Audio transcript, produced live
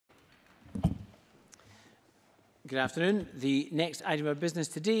Good afternoon. The next item of business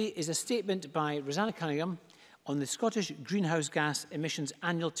today is a statement by Rosanna Cunningham on the Scottish Greenhouse Gas Emissions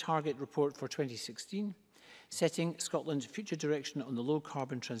Annual Target Report for 2016, setting Scotland's future direction on the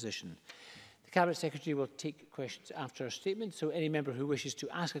low-carbon transition. The Cabinet Secretary will take questions after her statement, so any member who wishes to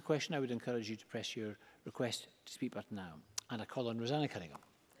ask a question, I would encourage you to press your request to speak button now. And I call on Rosanna Cunningham.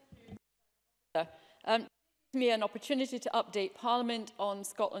 Me an opportunity to update Parliament on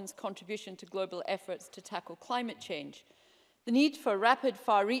Scotland's contribution to global efforts to tackle climate change. The need for rapid,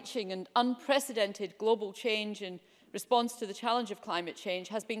 far-reaching and unprecedented global change in response to the challenge of climate change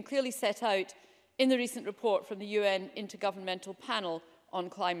has been clearly set out in the recent report from the UN Intergovernmental Panel on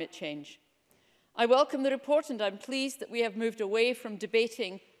Climate Change. I welcome the report and I'm pleased that we have moved away from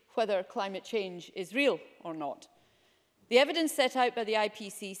debating whether climate change is real or not. The evidence set out by the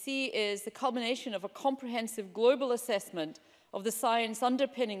IPCC is the culmination of a comprehensive global assessment of the science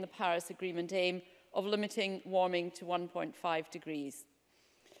underpinning the Paris Agreement aim of limiting warming to 1.5 degrees.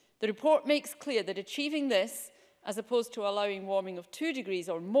 The report makes clear that achieving this, as opposed to allowing warming of 2 degrees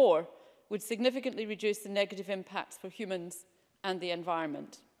or more, would significantly reduce the negative impacts for humans and the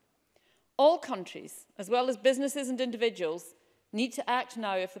environment. All countries, as well as businesses and individuals, need to act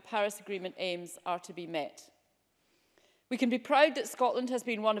now if the Paris Agreement aims are to be met. We can be proud that Scotland has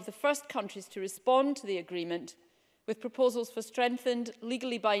been one of the first countries to respond to the agreement with proposals for strengthened,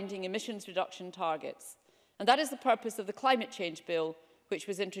 legally binding emissions reduction targets. And that is the purpose of the Climate Change Bill, which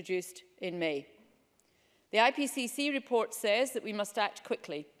was introduced in May. The IPCC report says that we must act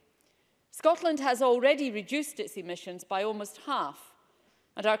quickly. Scotland has already reduced its emissions by almost half,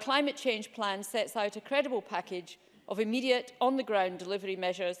 and our climate change plan sets out a credible package of immediate, on-the-ground delivery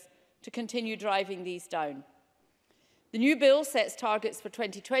measures to continue driving these down. The new bill sets targets for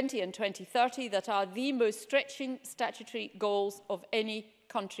 2020 and 2030 that are the most stretching statutory goals of any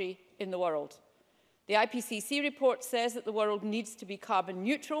country in the world. The IPCC report says that the world needs to be carbon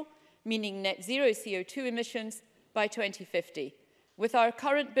neutral, meaning net zero CO2 emissions, by 2050. With our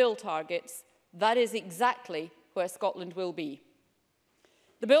current bill targets, that is exactly where Scotland will be.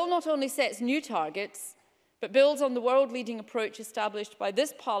 The bill not only sets new targets, but builds on the world-leading approach established by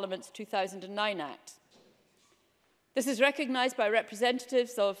this Parliament's 2009 Act. This is recognised by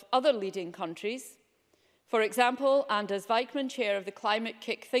representatives of other leading countries. For example, Anders Wijkman, chair of the Climate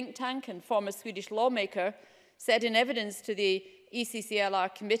Kick think tank and former Swedish lawmaker, said in evidence to the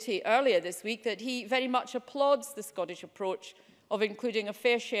ECCLR committee earlier this week that he very much applauds the Scottish approach of including a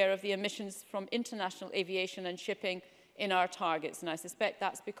fair share of the emissions from international aviation and shipping in our targets, and I suspect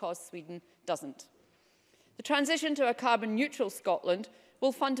that's because Sweden doesn't. The transition to a carbon-neutral Scotland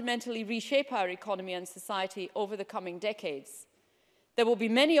will fundamentally reshape our economy and society over the coming decades. There will be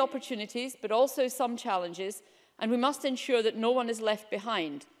many opportunities, but also some challenges, and we must ensure that no one is left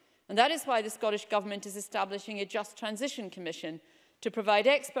behind. And that is why the Scottish Government is establishing a Just Transition Commission to provide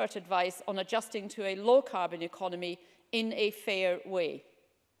expert advice on adjusting to a low-carbon economy in a fair way.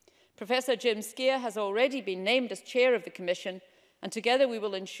 Professor Jim Skeer has already been named as chair of the Commission, and together we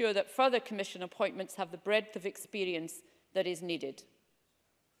will ensure that further Commission appointments have the breadth of experience that is needed.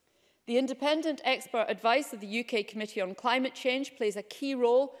 The independent expert advice of the UK Committee on Climate Change plays a key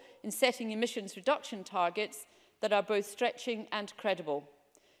role in setting emissions reduction targets that are both stretching and credible.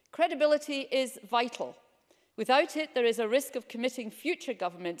 Credibility is vital. Without it, there is a risk of committing future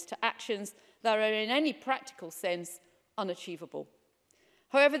governments to actions that are in any practical sense unachievable.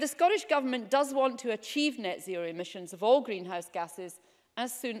 However, the Scottish Government does want to achieve net zero emissions of all greenhouse gases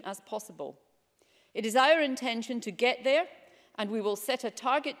as soon as possible. It is our intention to get there, and we will set a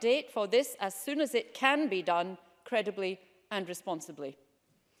target date for this as soon as it can be done credibly and responsibly.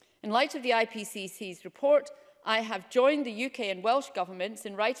 In light of the IPCC's report, I have joined the UK and Welsh governments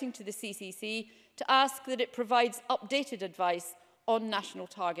in writing to the CCC to ask that it provides updated advice on national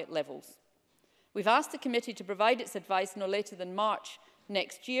target levels. We've asked the committee to provide its advice no later than March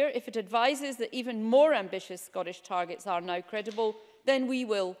next year. If it advises that even more ambitious Scottish targets are now credible, then we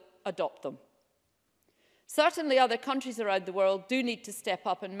will adopt them. Certainly other countries around the world do need to step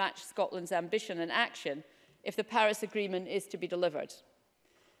up and match Scotland's ambition and action if the Paris Agreement is to be delivered.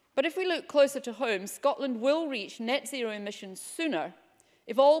 But if we look closer to home, Scotland will reach net zero emissions sooner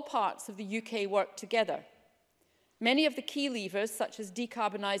if all parts of the UK work together. Many of the key levers, such as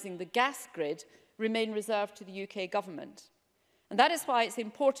decarbonising the gas grid, remain reserved to the UK government. And that is why it's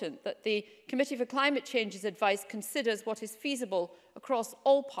important that the Committee for Climate Change's advice considers what is feasible across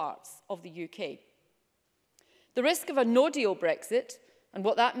all parts of the UK. The risk of a no-deal Brexit and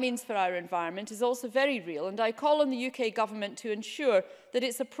what that means for our environment is also very real, and I call on the UK Government to ensure that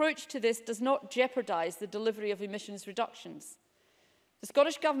its approach to this does not jeopardise the delivery of emissions reductions. The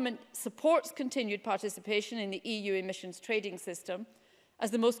Scottish Government supports continued participation in the EU emissions trading system as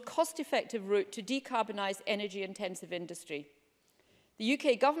the most cost-effective route to decarbonise energy-intensive industry. The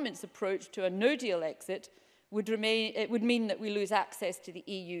UK Government's approach to a no-deal exit would mean that we lose access to the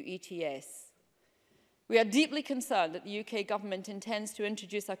EU ETS. We are deeply concerned that the UK Government intends to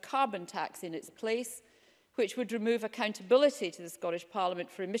introduce a carbon tax in its place, which would remove accountability to the Scottish Parliament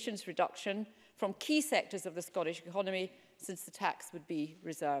for emissions reduction from key sectors of the Scottish economy, since the tax would be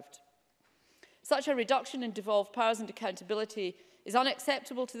reserved. Such a reduction in devolved powers and accountability is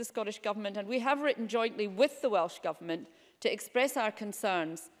unacceptable to the Scottish Government, and we have written jointly with the Welsh Government to express our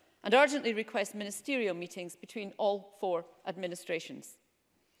concerns and urgently request ministerial meetings between all 4 administrations.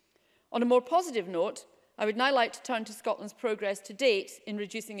 On a more positive note, I would now like to turn to Scotland's progress to date in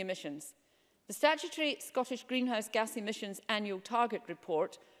reducing emissions. The statutory Scottish Greenhouse Gas Emissions Annual Target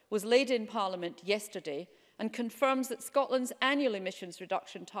Report was laid in Parliament yesterday and confirms that Scotland's annual emissions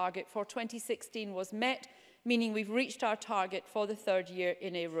reduction target for 2016 was met, meaning we've reached our target for the 3rd year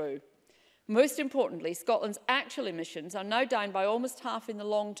in a row. Most importantly, Scotland's actual emissions are now down by almost half in the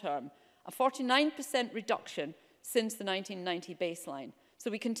long term, a 49% reduction since the 1990 baseline.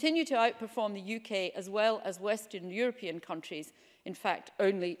 So we continue to outperform the UK as well as Western European countries. In fact,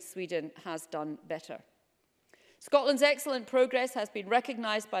 only Sweden has done better. Scotland's excellent progress has been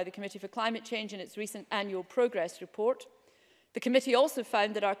recognised by the Committee for Climate Change in its recent annual progress report. The committee also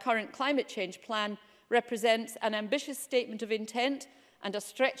found that our current climate change plan represents an ambitious statement of intent and a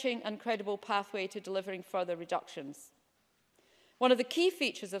stretching and credible pathway to delivering further reductions. One of the key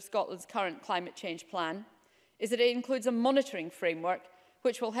features of Scotland's current climate change plan is that it includes a monitoring framework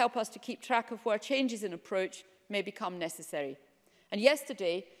which will help us to keep track of where changes in approach may become necessary. And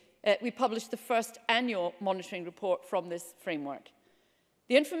yesterday, we published the first annual monitoring report from this framework.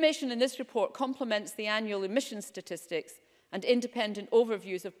 The information in this report complements the annual emissions statistics and independent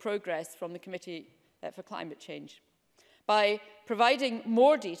overviews of progress from the Committee for Climate Change. By providing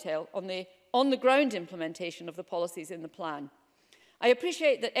more detail on the on-the-ground implementation of the policies in the plan. I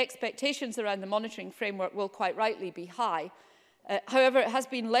appreciate that expectations around the monitoring framework will quite rightly be high. However, it has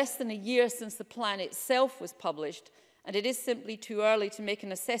been less than a year since the plan itself was published, and it is simply too early to make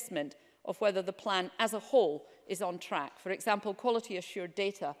an assessment of whether the plan as a whole is on track. For example, quality assured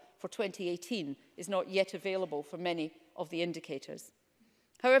data for 2018 is not yet available for many of the indicators.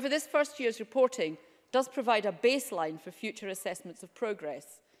 However, this first year's reporting does provide a baseline for future assessments of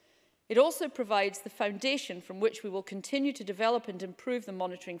progress. It also provides the foundation from which we will continue to develop and improve the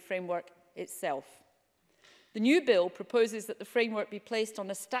monitoring framework itself. The new bill proposes that the framework be placed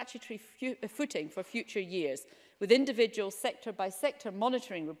on a statutory footing for future years, with individual sector-by-sector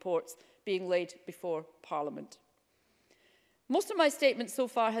monitoring reports being laid before Parliament. Most of my statement so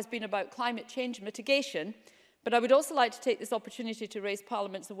far has been about climate change mitigation, but I would also like to take this opportunity to raise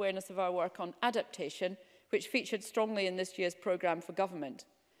Parliament's awareness of our work on adaptation, which featured strongly in this year's programme for government.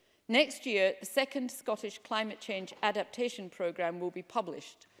 Next year, the second Scottish Climate Change Adaptation Programme will be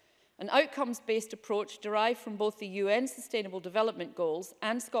published. An outcomes-based approach derived from both the UN Sustainable Development Goals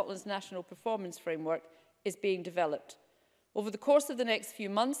and Scotland's National Performance Framework is being developed. Over the course of the next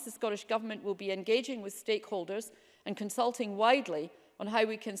few months, the Scottish Government will be engaging with stakeholders and consulting widely on how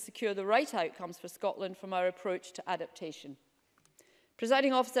we can secure the right outcomes for Scotland from our approach to adaptation.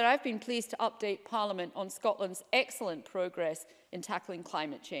 Presiding Officer, I've been pleased to update Parliament on Scotland's excellent progress in tackling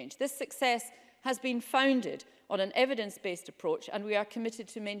climate change. This success has been founded on an evidence-based approach, and we are committed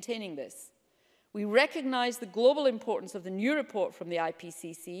to maintaining this. We recognise the global importance of the new report from the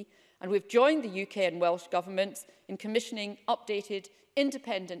IPCC, and we've joined the UK and Welsh governments in commissioning updated,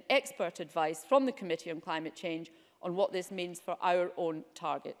 independent expert advice from the Committee on Climate Change on what this means for our own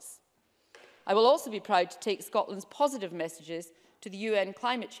targets. I will also be proud to take Scotland's positive messages to the UN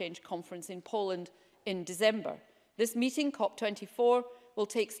Climate Change Conference in Poland in December. This meeting, COP24, will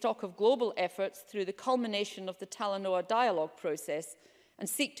take stock of global efforts through the culmination of the Talanoa dialogue process and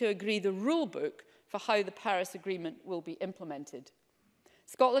seek to agree the rule book for how the Paris Agreement will be implemented.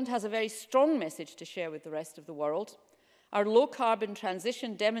 Scotland has a very strong message to share with the rest of the world. Our low-carbon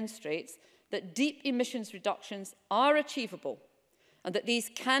transition demonstrates that deep emissions reductions are achievable and that these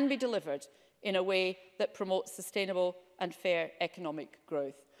can be delivered in a way that promotes sustainable and fair economic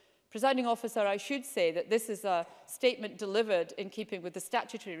growth. Presiding Officer, I should say that this is a statement delivered in keeping with the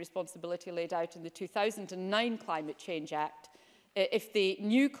statutory responsibility laid out in the 2009 Climate Change Act. If the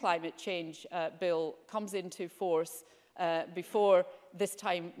new climate change bill comes into force before this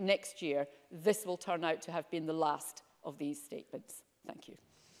time next year, this will turn out to have been the last of these statements. Thank you.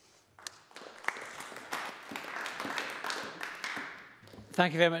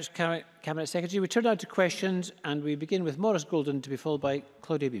 Thank you very much, Cabinet Secretary. We turn now to questions, and we begin with Maurice Golden, to be followed by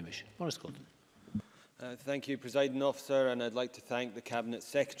Claudia Beamish. Maurice Golden. Thank you, Presiding Officer, and I'd like to thank the Cabinet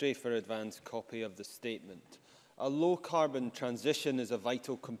Secretary for an advance copy of the statement. A low-carbon transition is a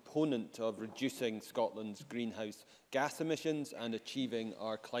vital component of reducing Scotland's greenhouse gas emissions and achieving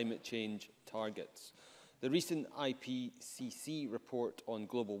our climate change targets. The recent IPCC report on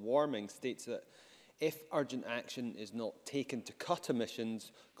global warming states that if urgent action is not taken to cut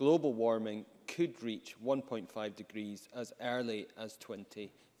emissions, global warming could reach 1.5 degrees as early as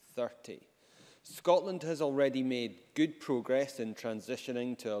 2030. Scotland has already made good progress in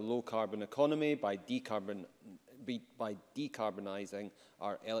transitioning to a low-carbon economy by decarbonising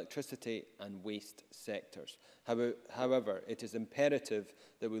our electricity and waste sectors. However, it is imperative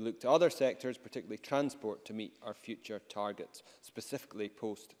that we look to other sectors, particularly transport, to meet our future targets, specifically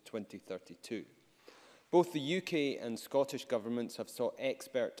post-2032. Both the UK and Scottish governments have sought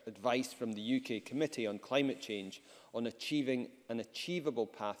expert advice from the UK Committee on Climate Change on achieving an achievable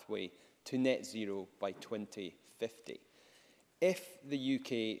pathway to net zero by 2050. If the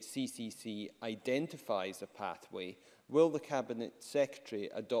UK CCC identifies a pathway, will the Cabinet Secretary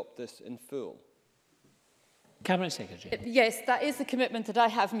adopt this in full? Cabinet Secretary. Yes, that is the commitment that I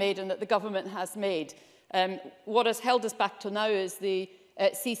have made and that the Government has made. What has held us back till now is the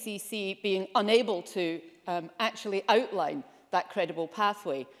CCC being unable to actually outline that credible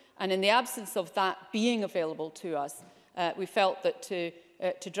pathway. And in the absence of that being available to us, we felt that to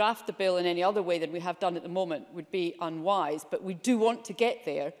draft the bill in any other way than we have done at the moment would be unwise. But we do want to get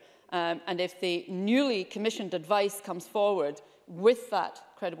there. And if the newly commissioned advice comes forward with that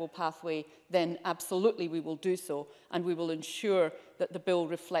credible pathway, then absolutely we will do so. And we will ensure that the bill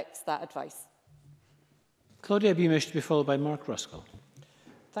reflects that advice. Claudia Beamish, to be followed by Mark Ruskell.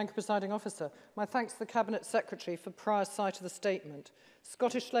 Thank you, Presiding Officer. My thanks to the Cabinet Secretary for prior sight of the statement.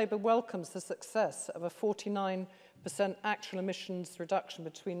 Scottish Labour welcomes the success of a 49% actual emissions reduction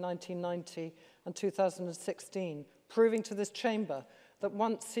between 1990 and 2016, proving to this chamber that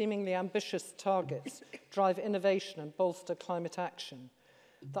once seemingly ambitious targets drive innovation and bolster climate action.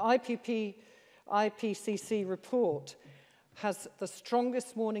 The IPCC report has the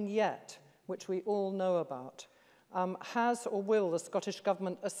strongest warning yet, which we all know about. Has or will the Scottish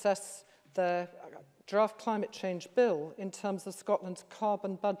Government assess their draft climate change bill in terms of Scotland's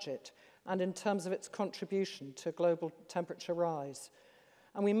carbon budget and in terms of its contribution to global temperature rise?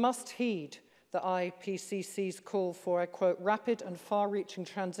 And we must heed the IPCC's call for, I quote, rapid and far-reaching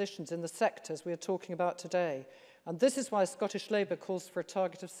transitions in the sectors we are talking about today. And this is why Scottish Labour calls for a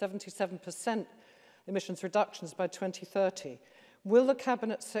target of 77% emissions reductions by 2030. Will the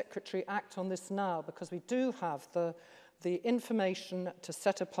Cabinet Secretary act on this now? Because we do have the information to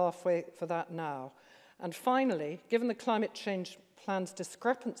set a pathway for that now. And finally, given the climate change plan's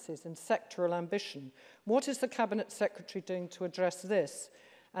discrepancies in sectoral ambition, what is the Cabinet Secretary doing to address this?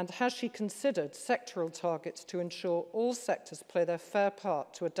 And has she considered sectoral targets to ensure all sectors play their fair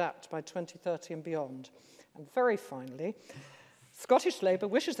part to adapt by 2030 and beyond? And very finally, Scottish Labour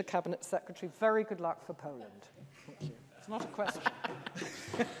wishes the Cabinet Secretary very good luck for Poland. Thank you. It's not a question.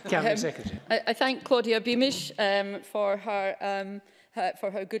 Cabinet Secretary. I thank Claudia Beamish for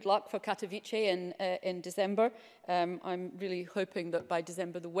her good luck for Katowice in December. I'm really hoping that by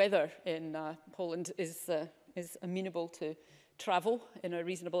December the weather in Poland is amenable to travel in a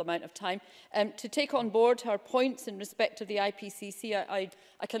reasonable amount of time. To take on board her points in respect of the IPCC, I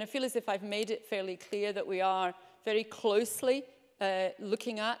kind of feel as if I've made it fairly clear that we are very closely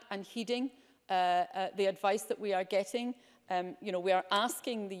looking at and heeding the advice that we are getting. We are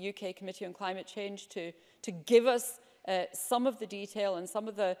asking the UK Committee on Climate Change to give us some of the detail and some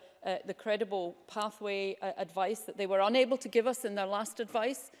of the credible pathway advice that they were unable to give us in their last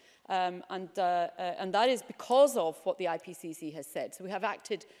advice. And that is because of what the IPCC has said. So we have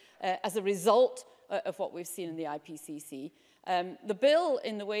acted as a result of what we've seen in the IPCC. The bill,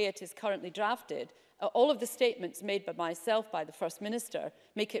 in the way it is currently drafted, all of the statements made by myself, by the First Minister,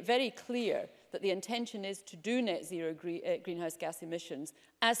 make it very clear that the intention is to do net zero greenhouse gas emissions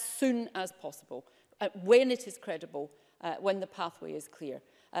as soon as possible, when it is credible, when the pathway is clear.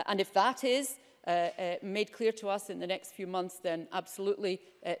 And if that is made clear to us in the next few months, then absolutely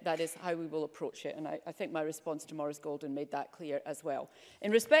that is how we will approach it. And I think my response to Maurice Golden made that clear as well.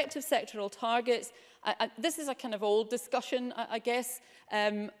 In respect of sectoral targets, this is a kind of old discussion, I guess.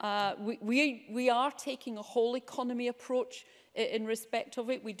 We are taking a whole economy approach in respect of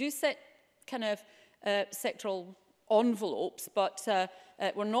it. We do set kind of sectoral envelopes, but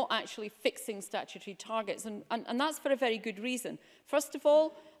we're not actually fixing statutory targets. And that's for a very good reason. First of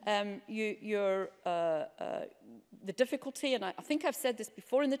all, the difficulty, and I think I've said this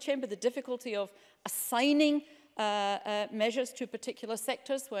before in the Chamber, the difficulty of assigning measures to particular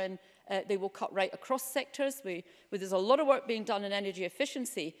sectors when they will cut right across sectors. There's a lot of work being done in energy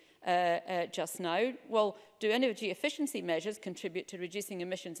efficiency just now. Well, do energy efficiency measures contribute to reducing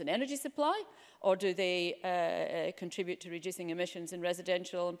emissions in energy supply, or do they contribute to reducing emissions in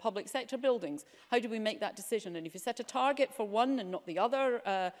residential and public sector buildings? How do we make that decision? And if you set a target for one and not the other,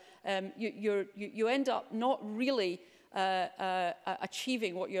 you end up not really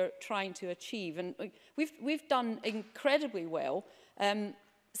achieving what you're trying to achieve. And we've done incredibly well.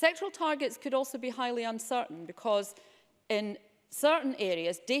 Sectoral targets could also be highly uncertain, because in certain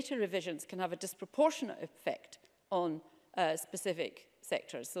areas, data revisions can have a disproportionate effect on specific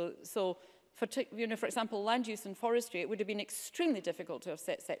sectors. So for example, land use and forestry, it would have been extremely difficult to have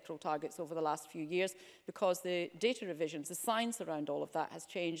set sectoral targets over the last few years, because the data revisions, the science around all of that has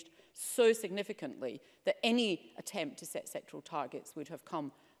changed so significantly that any attempt to set sectoral targets would have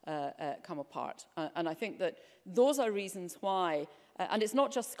come apart. And I think that those are reasons why, and it's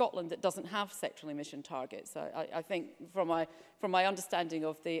not just Scotland that doesn't have sectoral emission targets. I think from my understanding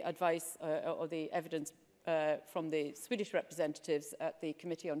of the advice or the evidence from the Swedish representatives at the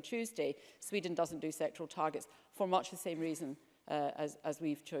committee on Tuesday, Sweden doesn't do sectoral targets for much the same reason as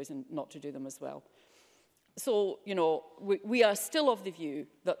we've chosen not to do them as well. So, you know, we are still of the view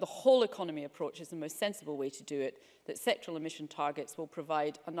that the whole economy approach is the most sensible way to do it, that sectoral emission targets will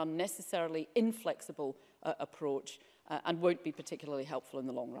provide an unnecessarily inflexible approach and won't be particularly helpful in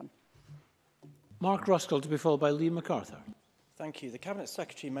the long run. Mark Ruskell, to be followed by Liam MacArthur. Thank you. The Cabinet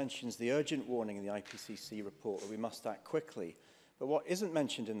Secretary mentions the urgent warning in the IPCC report that we must act quickly. But what isn't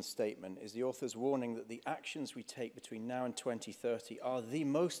mentioned in the statement is the author's warning that the actions we take between now and 2030 are the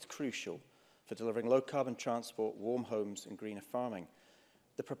most crucial for delivering low-carbon transport, warm homes and greener farming.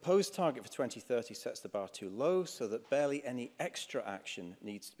 The proposed target for 2030 sets the bar too low, so that barely any extra action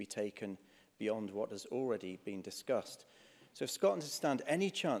needs to be taken beyond what has already been discussed. So if Scotland is to stand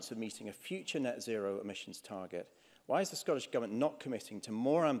any chance of meeting a future net zero emissions target, why is the Scottish Government not committing to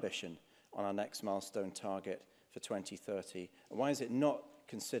more ambition on our next milestone target for 2030? And why is it not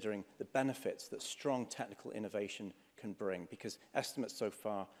considering the benefits that strong technical innovation can bring? Because estimates so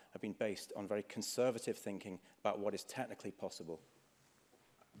far have been based on very conservative thinking about what is technically possible.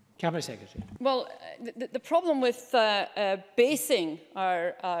 Cabinet Secretary. Well, the problem with basing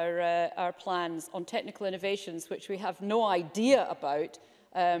our plans on technical innovations, which we have no idea about,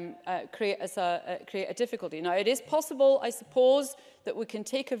 create a difficulty. Now, it is possible, I suppose, that we can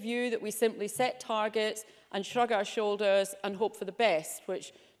take a view that we simply set targets and shrug our shoulders and hope for the best,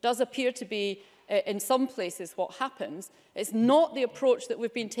 which does appear to be, in some places, what happens. It's not the approach that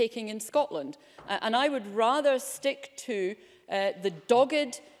we've been taking in Scotland. And I would rather stick to the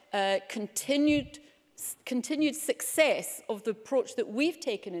dogged, continued success of the approach that we've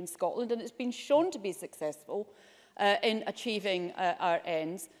taken in Scotland, and it's been shown to be successful in achieving our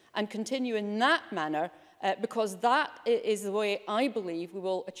ends, and continue in that manner, because that is the way I believe we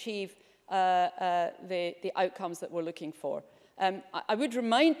will achieve the outcomes that we're looking for. I would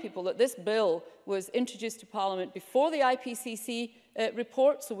remind people that this bill was introduced to Parliament before the IPCC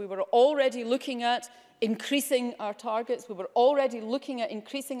report, so we were already looking at increasing our targets. We were already looking at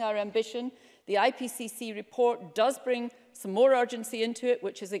increasing our ambition. The IPCC report does bring some more urgency into it,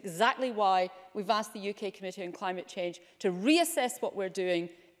 which is exactly why we've asked the UK Committee on Climate Change to reassess what we're doing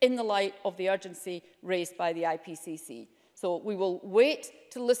in the light of the urgency raised by the IPCC. So we will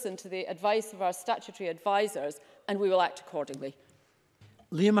wait to listen to the advice of our statutory advisers, and we will act accordingly.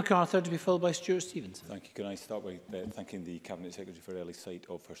 Liam MacArthur, to be followed by Stuart Stevens. Thank you. Can I start by thanking the Cabinet Secretary for early sight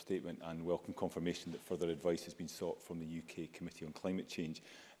of her statement and welcome confirmation that further advice has been sought from the UK Committee on Climate Change.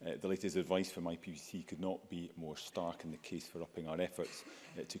 The latest advice from IPCC could not be more stark, and the case for upping our efforts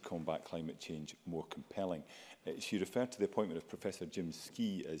to combat climate change more compelling. She referred to the appointment of Professor Jim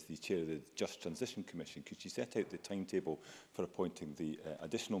Skee as the chair of the Just Transition Commission. Could she set out the timetable for appointing the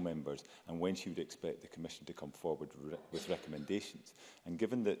additional members, and when she would expect the Commission to come forward with recommendations? And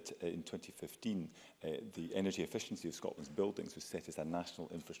given that in 2015 the energy efficiency of Scotland's buildings was set as a national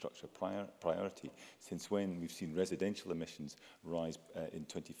infrastructure priority, since when we've seen residential emissions rise in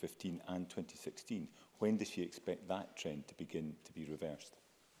 2015 and 2016, when does she expect that trend to begin to be reversed?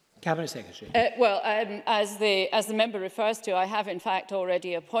 Cabinet Secretary. As the member refers to, I have in fact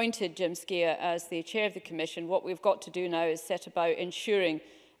already appointed Jim Skee as the chair of the Commission. What we've got to do now is set about ensuring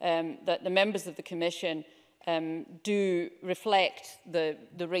that the members of the Commission do reflect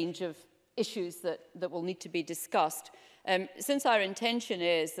the range of issues that will need to be discussed. Since our intention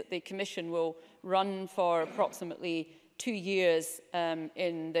is that the Commission will run for approximately 2 years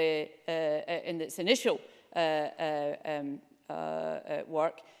in its initial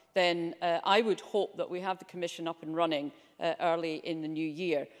work, then I would hope that we have the Commission up and running early in the new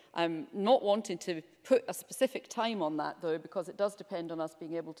year. I'm not wanting to put a specific time on that, though, because it does depend on us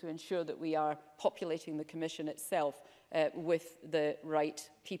being able to ensure that we are populating the Commission itself with the right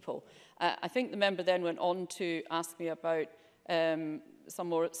people. I think the member then went on to ask me about some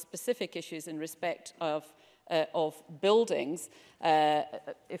more specific issues in respect of buildings,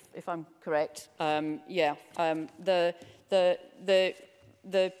 if I'm correct. I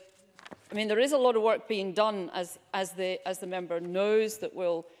mean, there is a lot of work being done, as the member knows, that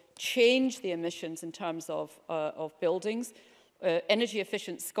will change the emissions in terms of buildings. Energy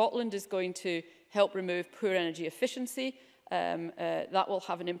Efficient Scotland is going to help remove poor energy efficiency. That will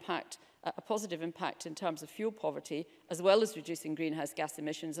have an impact, a positive impact in terms of fuel poverty, as well as reducing greenhouse gas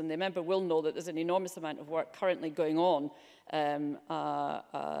emissions. And the member will know that there's an enormous amount of work currently going on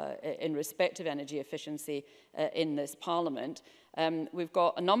in respect of energy efficiency in this Parliament. We've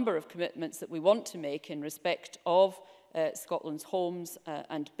got a number of commitments that we want to make in respect of Scotland's homes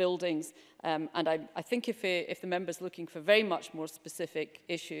and buildings. And I think if the member's looking for very much more specific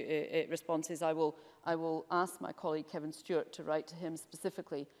responses, I will ask my colleague Kevin Stewart to write to him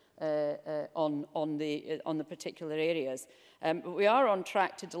specifically on the particular areas. But we are on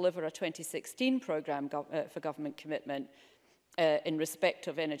track to deliver a 2016 programme for government commitment in respect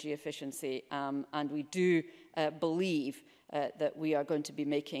of energy efficiency, and we do believe that we are going to be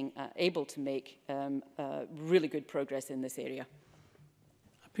able to make really good progress in this area.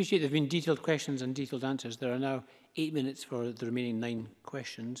 I appreciate there have been detailed questions and detailed answers. There are now 8 minutes for the remaining 9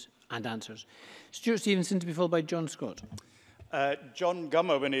 questions and answers. Stuart Stevenson to be followed by John Scott. John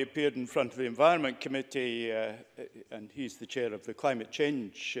Gummer, when he appeared in front of the Environment Committee, and he's the chair of the Climate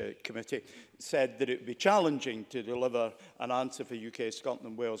Change Committee, said that it would be challenging to deliver an answer for UK, Scotland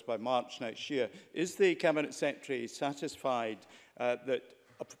and Wales by March next year. Is the Cabinet Secretary satisfied that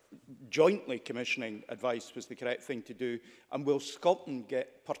jointly commissioning advice was the correct thing to do, and will Scotland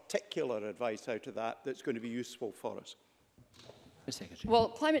get particular advice out of that that's going to be useful for us? Well,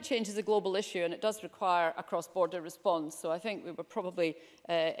 climate change is a global issue and it does require a cross-border response. So I think we were probably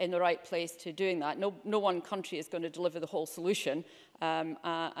in the right place to doing that. No one country is going to deliver the whole solution.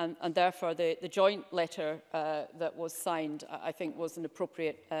 And therefore, the joint letter that was signed, I think, was an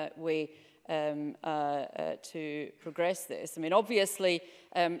appropriate way to progress this. I mean, obviously,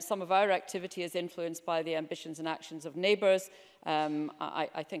 some of our activity is influenced by the ambitions and actions of neighbours.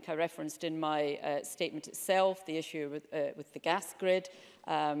 I think I referenced in my statement itself the issue with the gas grid.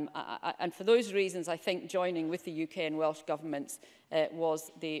 And for those reasons, I think joining with the UK and Welsh governments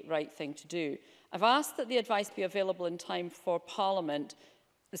was the right thing to do. I've asked that the advice be available in time for Parliament,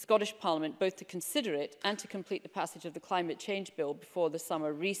 the Scottish Parliament, both to consider it and to complete the passage of the Climate Change Bill before the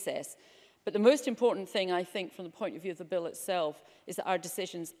summer recess. But the most important thing, I think, from the point of view of the bill itself, is that our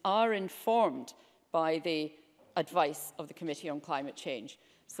decisions are informed by the advice of the Committee on Climate Change.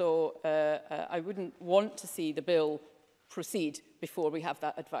 So I wouldn't want to see the bill proceed before we have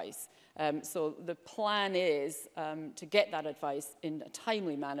that advice. So the plan is to get that advice in a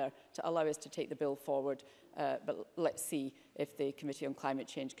timely manner to allow us to take the bill forward. But let's see if the Committee on Climate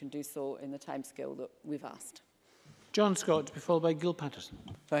Change can do so in the timescale that we've asked. John Scott, to be followed by Gil Patterson.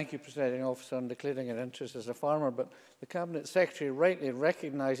 Thank you, Presiding Officer, on declaring an interest as a farmer, but the Cabinet Secretary rightly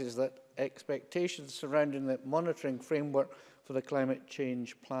recognises that expectations surrounding the monitoring framework for the climate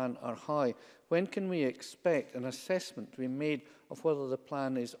change plan are high. When can we expect an assessment to be made of whether the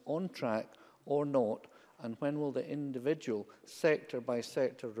plan is on track or not, and when will the individual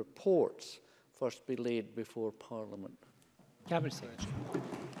sector-by-sector reports first be laid before Parliament? Cabinet Secretary.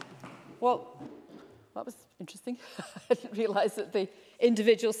 Well, that was interesting. I didn't realise that the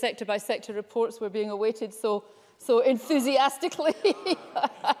individual sector-by-sector reports were being awaited so enthusiastically.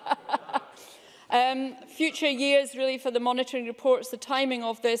 Future years, really, for the monitoring reports, the timing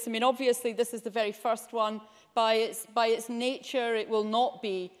of this. I mean, obviously, this is the very first one. By its nature, it will not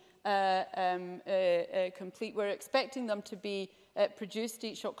be complete. We're expecting them to be produced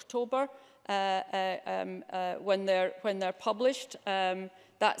each October when they're published.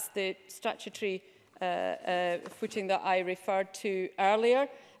 That's the statutory footing that I referred to earlier.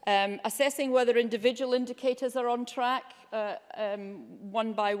 Assessing whether individual indicators are on track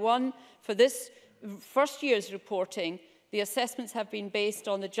one by one. For this first year's reporting, the assessments have been based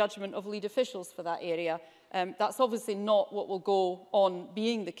on the judgment of lead officials for that area. That's obviously not what will go on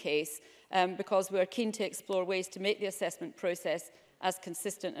being the case because we're keen to explore ways to make the assessment process as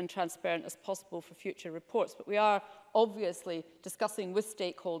consistent and transparent as possible for future reports. But we are obviously discussing with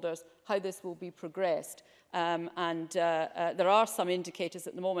stakeholders how this will be progressed. There are some indicators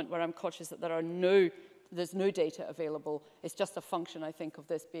at the moment where I'm conscious that there's no data available. It's just a function, I think, of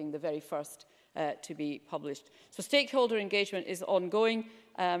this being the very first to be published. So stakeholder engagement is ongoing,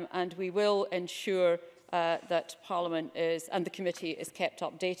 and we will ensure that Parliament and the committee is kept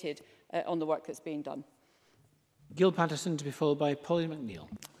updated on the work that's being done. Gil Patterson, to be followed by Pauline McNeill.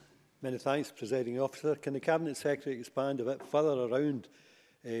 Many thanks, Presiding Officer. Can the Cabinet Secretary expand a bit further around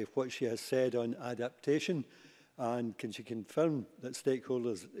what she has said on adaptation? And can she confirm that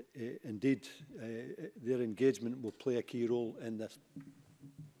stakeholders, indeed, their engagement will play a key role in this?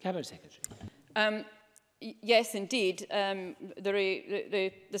 Cabinet Secretary. Yes, indeed.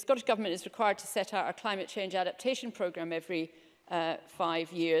 The Scottish Government is required to set out a climate change adaptation programme every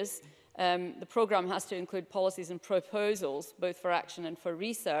 5 years. The programme has to include policies and proposals, both for action and for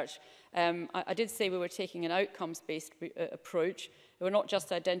research. I did say we were taking an outcomes-based approach. We're not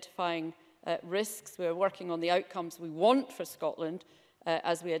just identifying risks, we're working on the outcomes we want for Scotland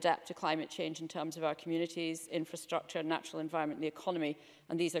as we adapt to climate change in terms of our communities, infrastructure, natural environment and the economy.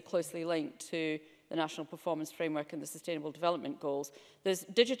 And these are closely linked to the National Performance Framework and the Sustainable Development Goals. There's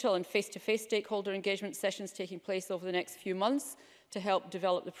digital and face-to-face stakeholder engagement sessions taking place over the next few months to help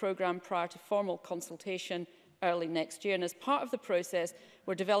develop the programme prior to formal consultation early next year. And as part of the process,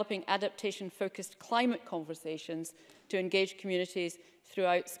 we're developing adaptation-focused climate conversations to engage communities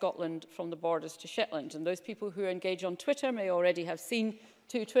throughout Scotland from the borders to Shetland. And those people who engage on Twitter may already have seen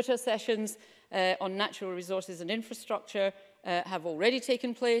 2 Twitter sessions on natural resources and infrastructure have already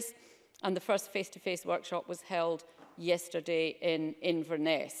taken place. And the first face-to-face workshop was held yesterday in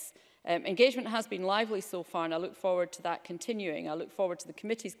Inverness. Engagement has been lively so far, and I look forward to that continuing. I look forward to the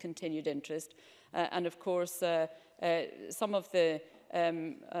committee's continued interest. And of course, some of the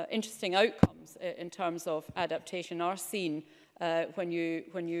interesting outcomes in terms of adaptation are seen when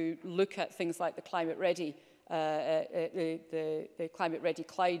you look at things like the Climate Ready, the Climate Ready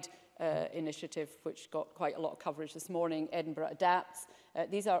Clyde initiative, which got quite a lot of coverage this morning. Edinburgh Adapts.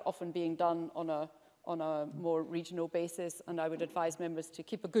 These are often being done on a more regional basis, and I would advise members to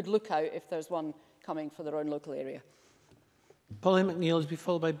keep a good lookout if there's one coming for their own local area. Pauline McNeill, to be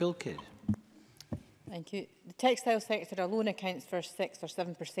followed by Bill Kidd. Thank you. The textile sector alone accounts for 6 or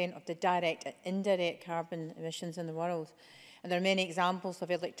 7% of the direct and indirect carbon emissions in the world. And there are many examples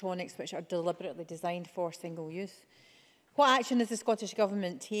of electronics which are deliberately designed for single use. What action is the Scottish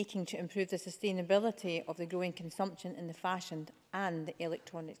Government taking to improve the sustainability of the growing consumption in the fashion and the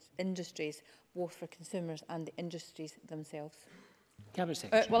electronics industries, both for consumers and the industries themselves? Cabinet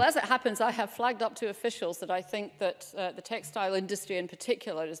Secretary. Well, as it happens, I have flagged up to officials that I think that the textile industry in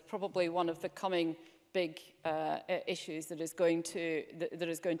particular is probably one of the coming big issues that is going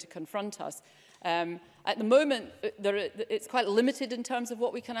to confront us. At the moment, it's quite limited in terms of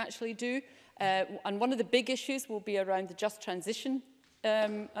what we can actually do. And one of the big issues will be around the just transition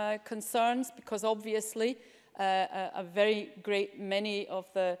concerns, because obviously a very great many of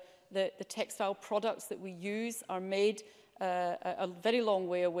the textile products that we use are made a very long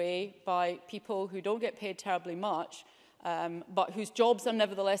way away by people who don't get paid terribly much, but whose jobs are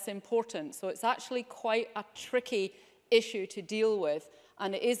nevertheless important. So it's actually quite a tricky issue to deal with,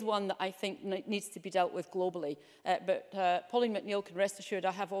 and it is one that I think needs to be dealt with globally. But Pauline McNeill can rest assured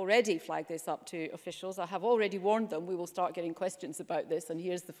I have already flagged this up to officials. I have already warned them we will start getting questions about this, and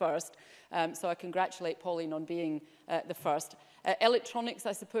here's the first. So I congratulate Pauline on being the first. Electronics,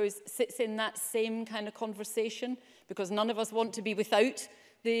 I suppose, sits in that same kind of conversation, because none of us want to be without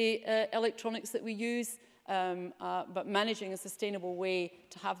the electronics that we use. But managing a sustainable way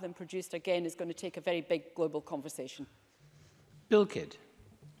to have them produced, again, is going to take a very big global conversation. Bill Kidd.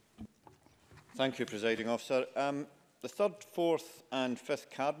 Thank you, Presiding Officer. The third, fourth and fifth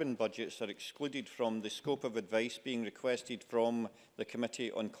carbon budgets are excluded from the scope of advice being requested from the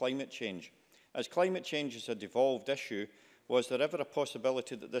Committee on Climate Change. As climate change is a devolved issue, was there ever a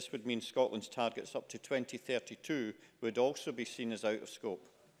possibility that this would mean Scotland's targets up to 2032 would also be seen as out of scope?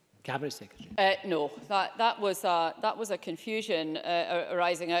 Cabinet Secretary. No, that was a confusion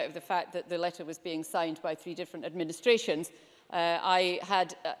arising out of the fact that the letter was being signed by 3 different administrations. I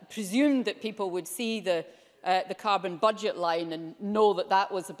had presumed that people would see the carbon budget line and know that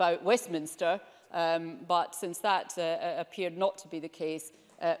that was about Westminster, but since that appeared not to be the case,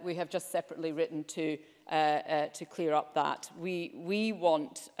 we have just separately written to clear up that. We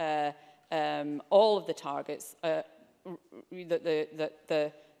want all of the targets that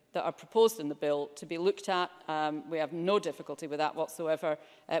the that are proposed in the bill to be looked at. We have no difficulty with that whatsoever.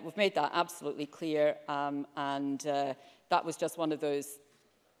 We've made that absolutely clear, that was just one of those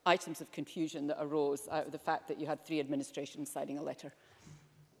items of confusion that arose out of the fact that you had 3 administrations signing a letter.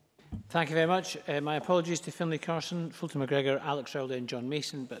 Thank you very much. My apologies to Finlay Carson, Fulton McGregor, Alex Rowley and John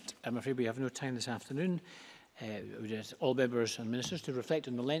Mason, but I'm afraid we have no time this afternoon. We ask all members and ministers to reflect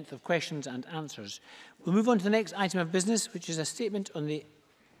on the length of questions and answers. We'll move on to the next item of business, which is a statement on the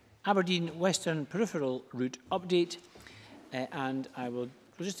Aberdeen Western Peripheral Route update. And we'll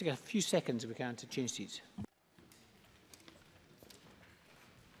just take a few seconds if we can to change seats.